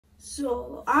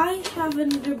So I have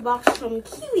another box from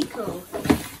Kiwico.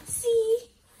 See?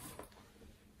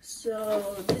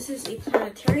 So this is a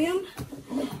planetarium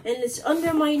and it's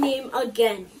under my name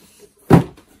again.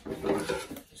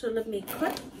 So let me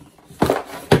cut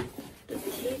the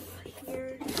tape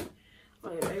here. Oh,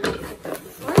 I already cut that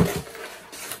before.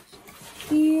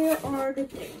 Here are the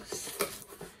things.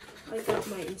 I got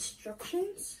my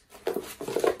instructions,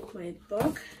 my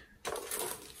book,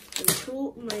 the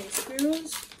tool, my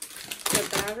screws, the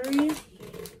battery,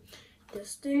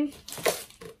 this thing,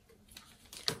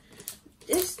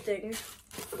 this thing,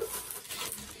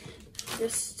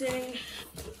 this thing,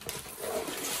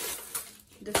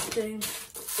 this thing,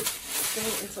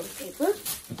 and some paper,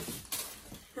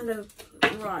 and a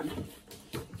rod.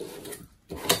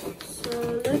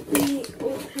 So let me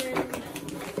open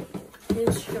the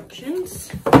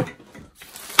instructions.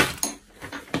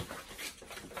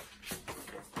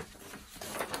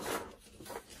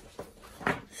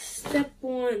 Step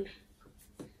 1,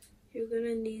 you're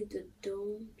gonna need the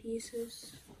dome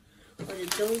pieces, or the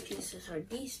dome pieces are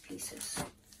these pieces.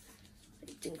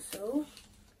 I think so.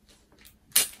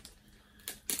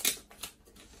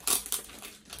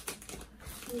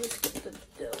 Let's get the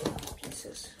dome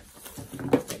pieces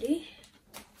ready.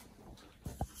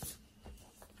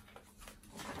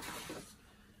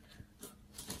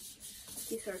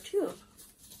 These are 2.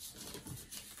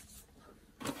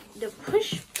 The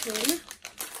push pin.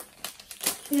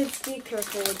 Kids, be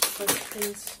careful with push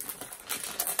pins.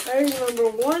 I remember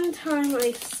one time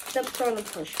I stepped on a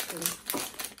push pin.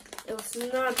 It was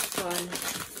not fun.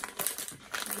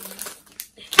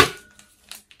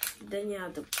 Then you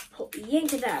have to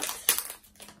yank it out.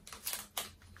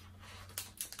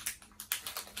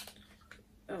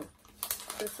 Oh,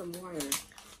 there's some wiring.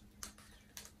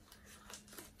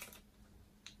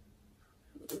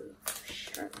 Ooh,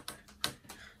 sharp.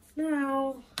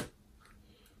 Now,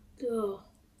 the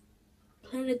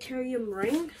planetarium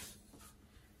ring.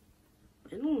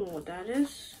 I don't know what that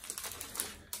is,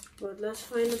 but let's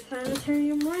find the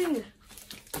planetarium ring.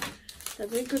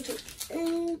 Let me go to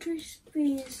enter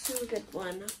space to get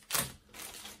one.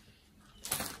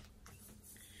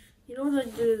 You know what I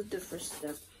did is the first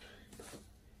step.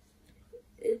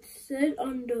 It said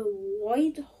on the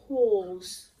white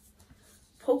holes,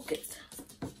 poke it.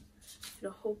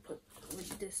 The hole put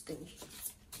with this thing,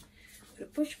 with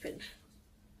a push pin.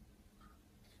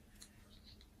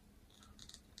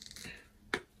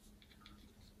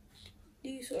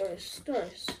 These are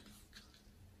stars.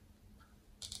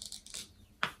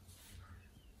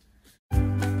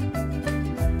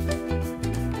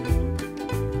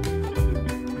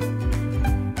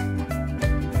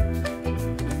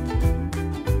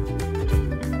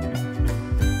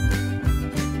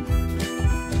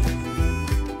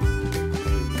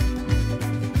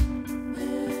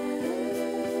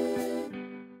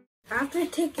 After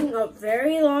taking a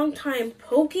very long time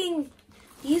poking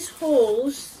these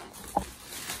holes,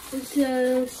 it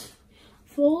says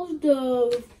fold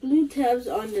the blue tabs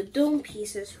on the dome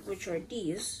pieces, which are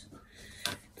these.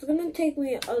 It's gonna take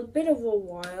me a bit of a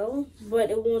while,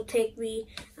 but it won't take me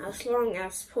as long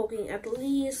as poking at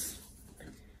least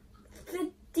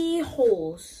 50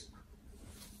 holes.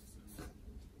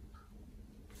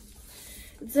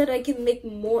 It said I can make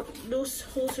more. Those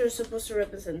holes are supposed to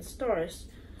represent stars.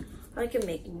 I can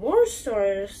make more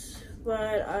stars,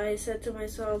 but I said to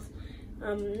myself,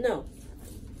 no.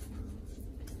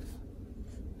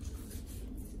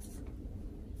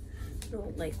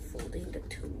 Don't like folding the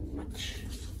too much.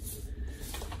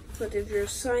 But if you're a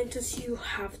scientist, you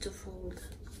have to fold.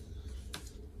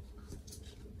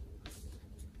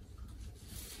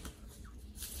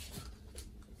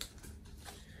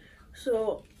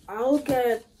 So I'll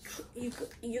get,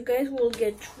 you guys will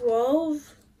get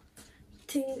 12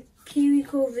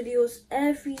 Kiwico videos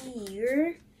every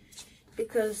year,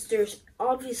 because there's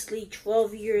obviously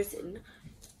 12 years and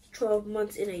 12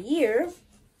 months in a year.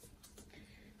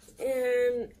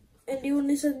 And they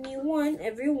only send me one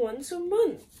every once a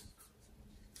month.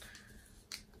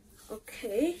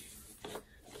 Okay,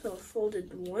 so I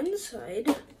folded one side.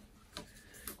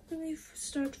 Let me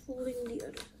start folding the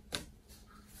other.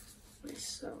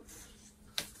 Myself.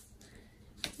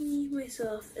 Me,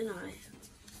 myself, and I.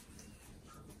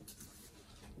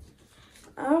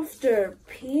 After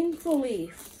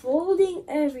painfully folding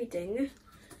everything,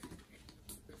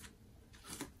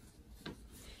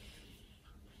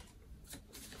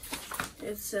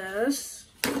 it says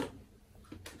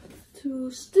to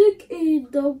stick a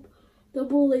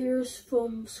double layers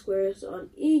foam squares on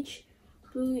each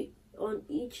blue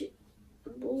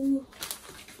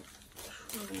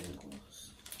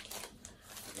triangles.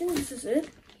 I think this is it.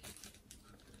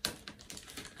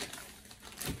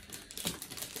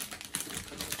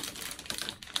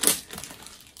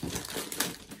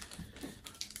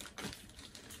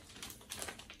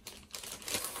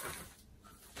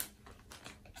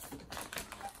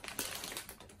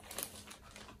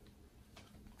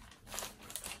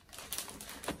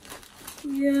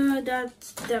 Yeah,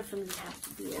 that's definitely has to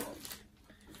be it.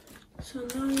 So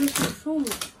now this is foam.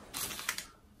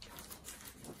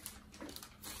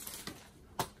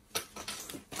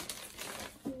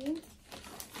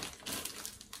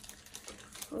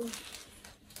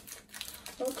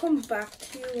 I'll come back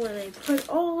to you when I put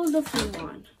all the foam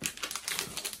on.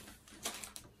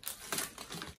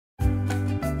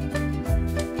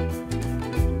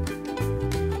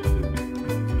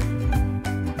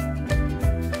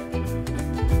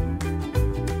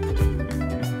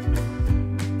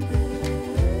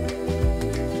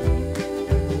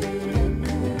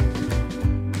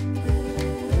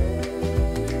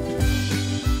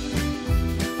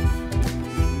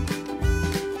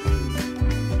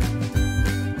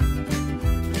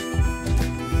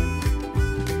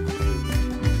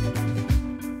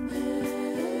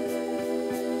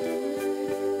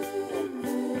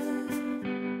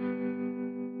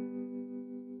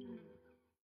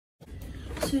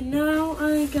 So now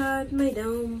I got my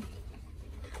dome.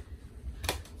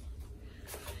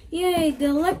 Yay, the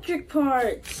electric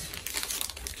parts.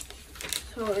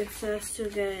 So it says to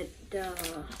get the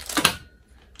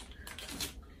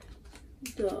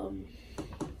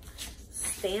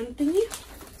stand thingy.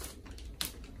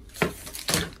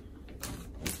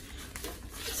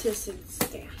 System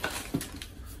stand.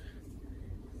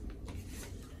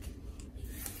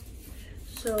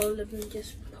 So let me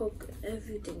just poke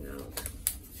everything out.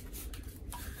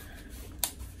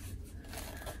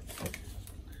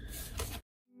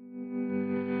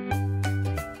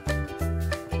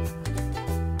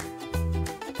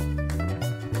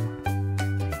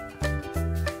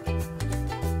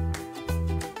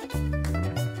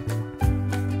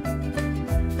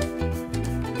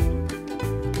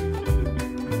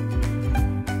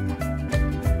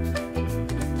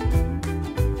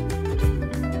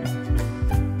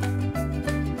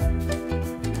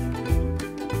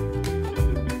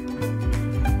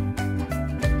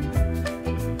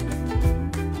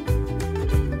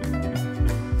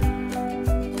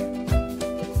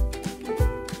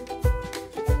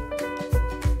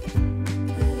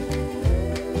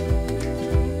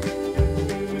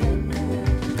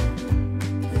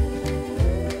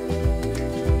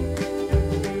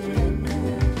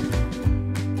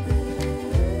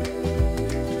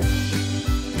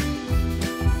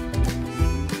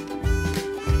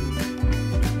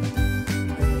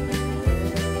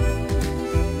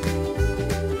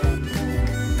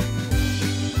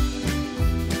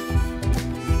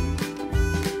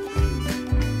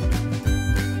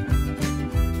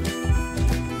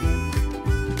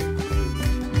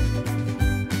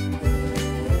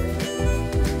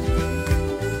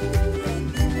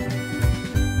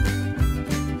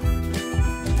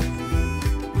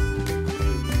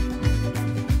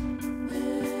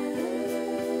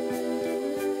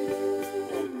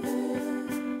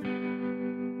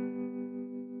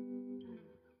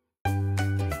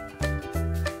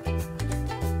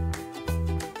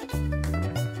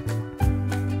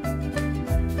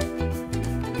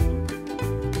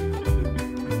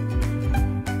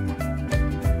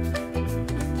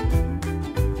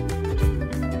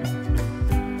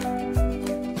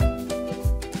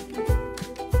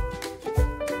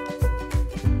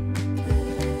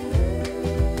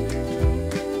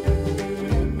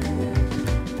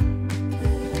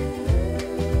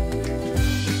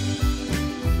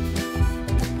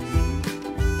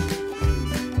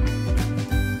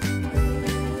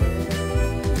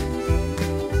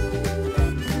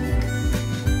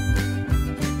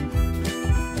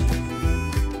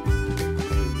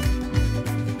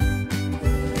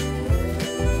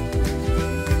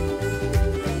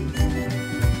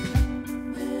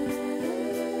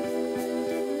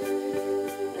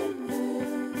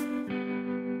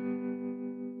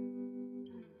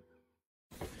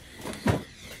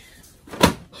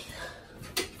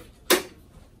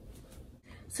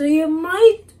 So you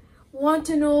might want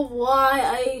to know why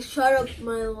I shut up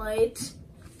my lights,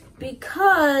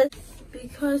 because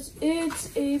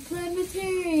it's a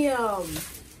planetarium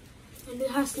and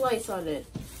it has lights on it.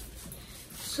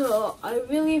 So I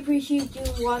really appreciate you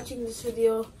watching this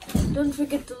video. Don't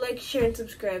forget to like, share, and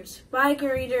subscribe. Bye,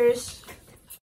 readers.